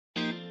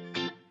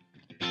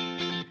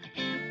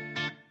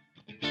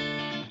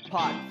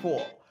Part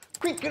 4.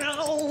 Quick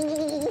now!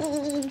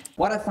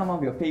 What are some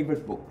of your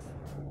favorite books?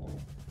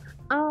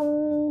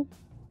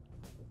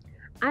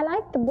 I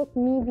like the book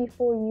Me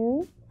Before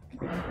You.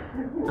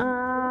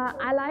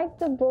 I like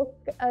the book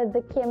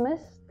The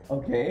Chemist.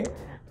 Okay.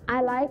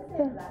 I like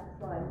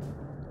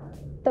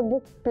the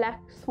book Black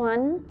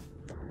Swan.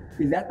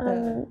 Is that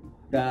the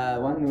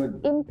one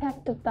with...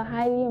 Impact of the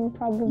Highly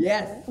Improbable.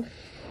 Yes!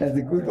 That's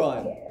a good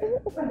one.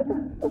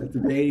 That's a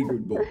very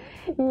good book.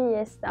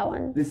 Yes, that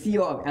one. The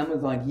CEO of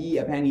Amazon, he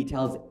apparently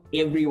tells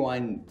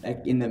everyone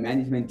like in the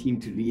management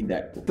team to read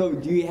that. So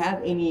do you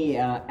have any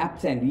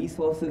apps and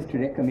resources to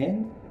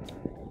recommend?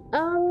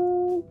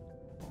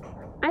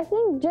 I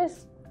think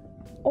just,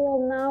 well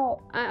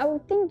now, I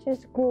would think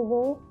just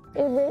Google.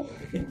 Well,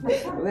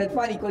 that's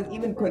funny because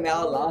even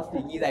Cornell last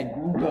week, he's like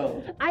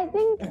Google. I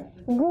think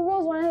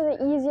Google's one of the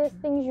easiest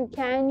things you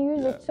can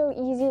use. It's so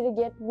easy to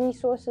get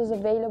resources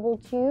available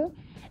to you,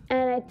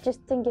 and I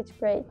just think it's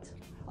great.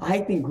 I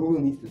think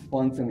Google needs to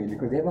sponsor me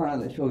because everyone on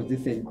the show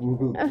just said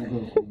Google,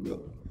 Google,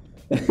 Google.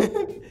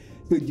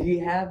 So do you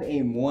have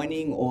a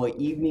morning or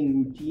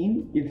evening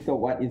routine? If so,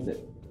 what is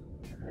it?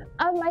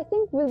 I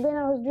think when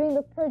I was doing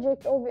the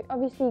project,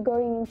 obviously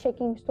going and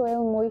checking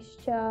soil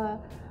moisture,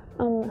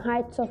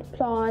 heights of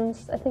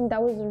plants, I think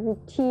that was a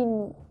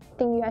routine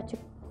thing you had to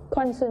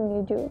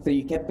constantly do. So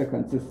you kept the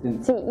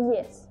consistency?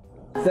 Yes.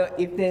 So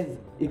if there's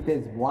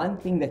one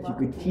thing that you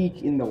could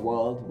teach in the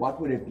world, what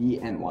would it be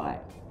and why?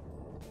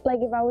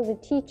 Like if I was a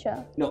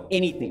teacher? No,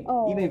 anything.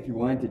 Oh. Even if you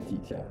weren't a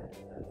teacher.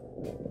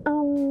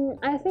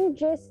 I think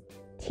just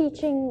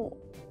teaching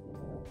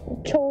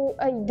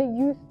the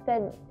youth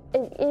that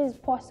it is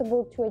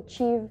possible to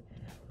achieve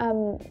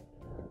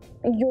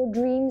your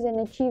dreams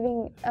and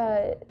achieving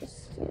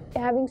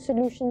having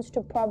solutions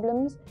to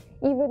problems.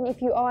 Even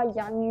if you are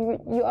young,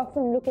 you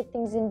often look at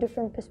things in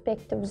different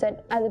perspectives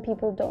that other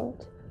people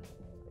don't.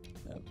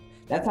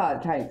 That's how I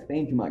try to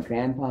explain to my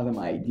grandfather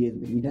my ideas,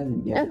 but he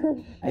doesn't get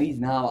it. At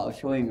least now I'll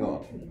show him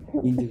your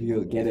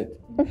interview, he'll get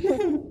it.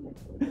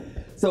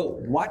 So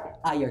what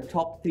are your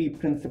top 3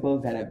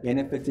 principles that have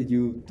benefited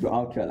you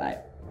throughout your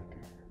life?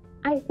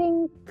 I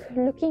think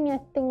looking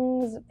at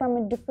things from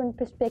a different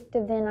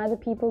perspective than other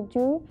people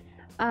do,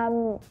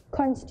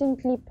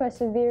 constantly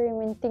persevering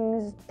when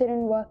things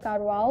didn't work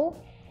out well,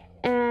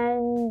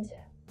 and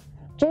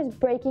just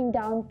breaking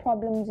down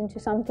problems into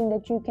something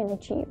that you can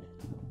achieve.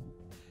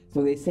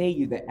 So they say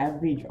you're the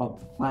average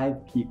of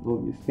 5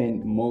 people you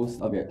spend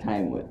most of your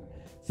time with.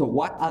 So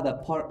what are the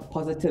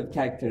positive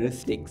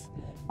characteristics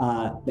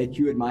that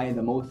you admire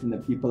the most in the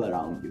people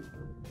around you?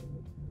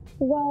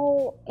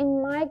 Well,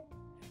 in my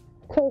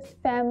close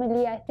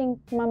family, I think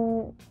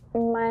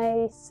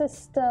my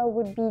sister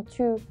would be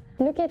to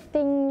look at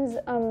things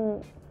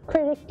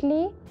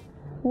critically.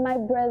 My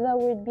brother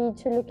would be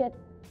to look at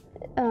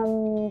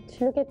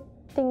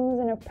things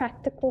in a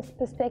practical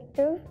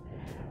perspective.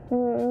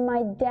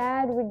 My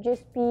dad would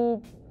just be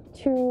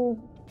to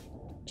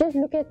just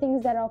look at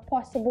things that are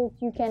possible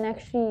you can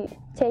actually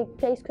take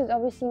place, because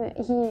obviously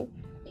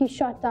he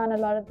shot down a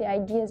lot of the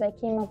ideas I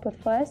came up with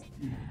first.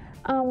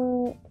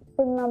 For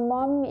my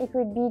mom, it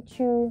would be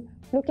to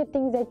look at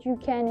things that you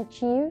can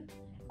achieve.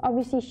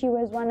 Obviously, she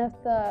was one of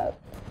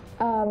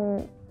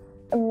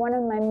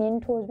my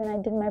mentors when I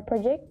did my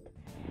project.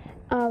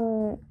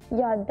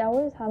 Yeah, that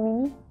was how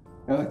many?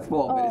 Oh, it's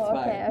 4, but it's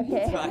fine.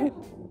 Okay. It's fine.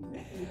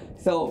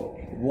 So,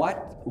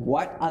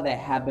 what are the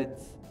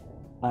habits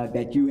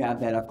that you have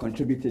that have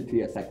contributed to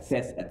your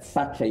success at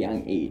such a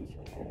young age?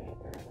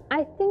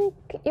 I think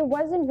it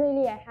wasn't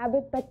really a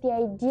habit, but the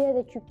idea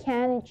that you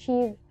can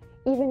achieve,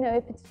 even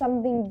if it's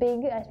something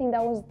big, I think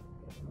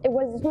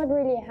it's not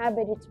really a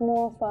habit, it's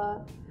more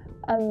of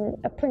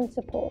a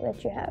principle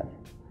that you have.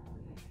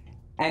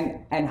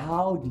 And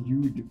how do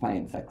you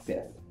define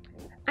success?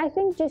 I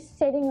think just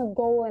setting a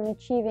goal and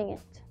achieving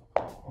it.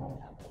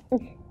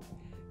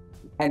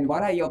 And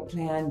what are your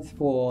plans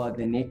for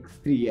the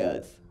next 3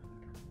 years?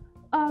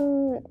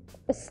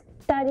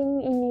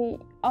 Studying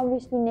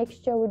obviously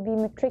next year would be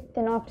matric,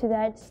 then after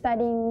that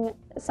studying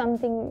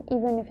something,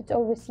 even if it's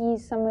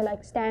overseas, somewhere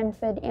like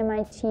Stanford,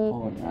 MIT,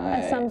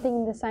 nice. Something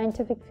in the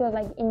scientific field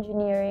like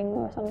engineering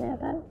or something like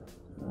that.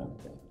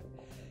 Okay.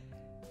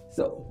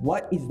 So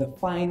what is the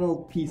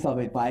final piece of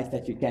advice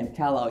that you can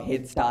tell our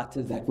head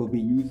starters that will be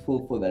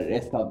useful for the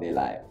rest of their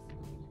lives?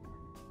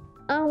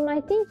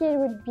 I think it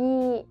would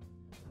be,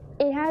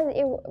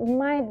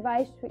 my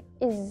advice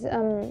is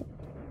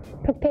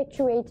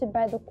perpetuated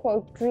by the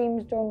quote,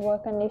 "Dreams don't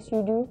work unless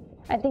you do."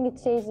 I think it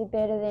says it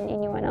better than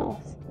anyone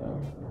else.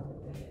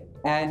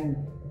 And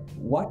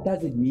what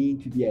does it mean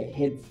to be a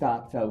head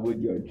starter with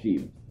your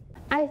dreams?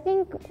 I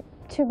think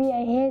to be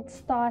a head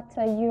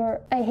starter, you're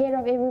ahead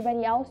of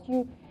everybody else.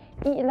 To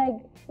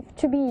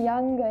be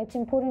younger, it's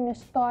important to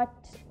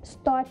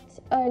start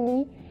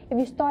early. If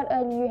you start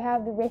early, you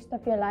have the rest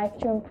of your life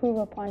to improve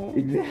upon it.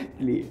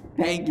 Exactly.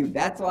 Thank you.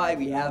 That's why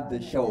we have the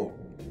show.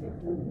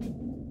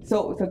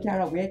 So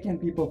Kiara, where can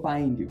people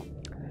find you?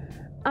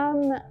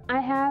 I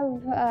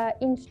have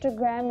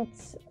Instagram.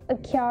 It's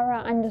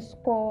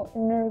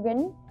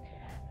Kiara_Nirghin.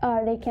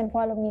 they can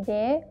follow me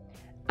there.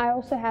 I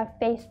also have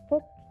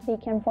Facebook. They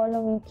can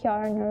follow me,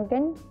 Kiara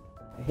Nirghin.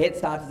 Head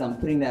starters, I'm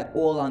putting that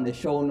all on the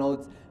show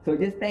notes. So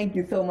just thank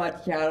you so much,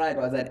 Kiara. It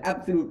was an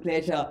absolute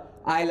pleasure.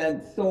 I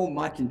learned so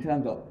much in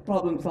terms of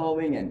problem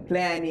solving and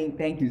planning.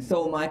 Thank you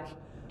so much.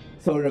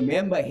 So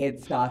remember,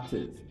 head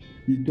starters,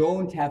 you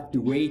don't have to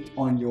wait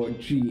on your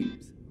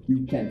dreams.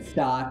 You can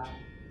start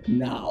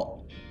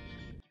now.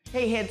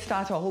 Hey Head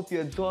Starter, I hope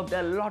you absorbed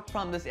a lot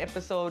from this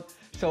episode.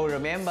 So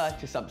remember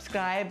to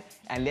subscribe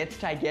and let's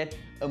try get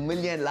 1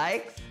 million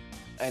likes,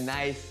 a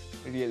nice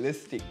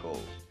realistic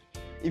goal.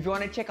 If you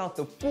want to check out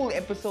the full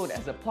episode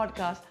as a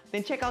podcast,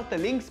 then check out the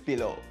links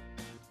below.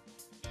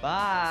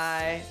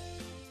 Bye!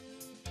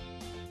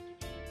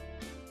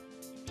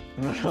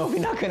 No, we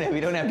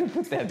don't have to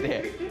put that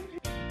there.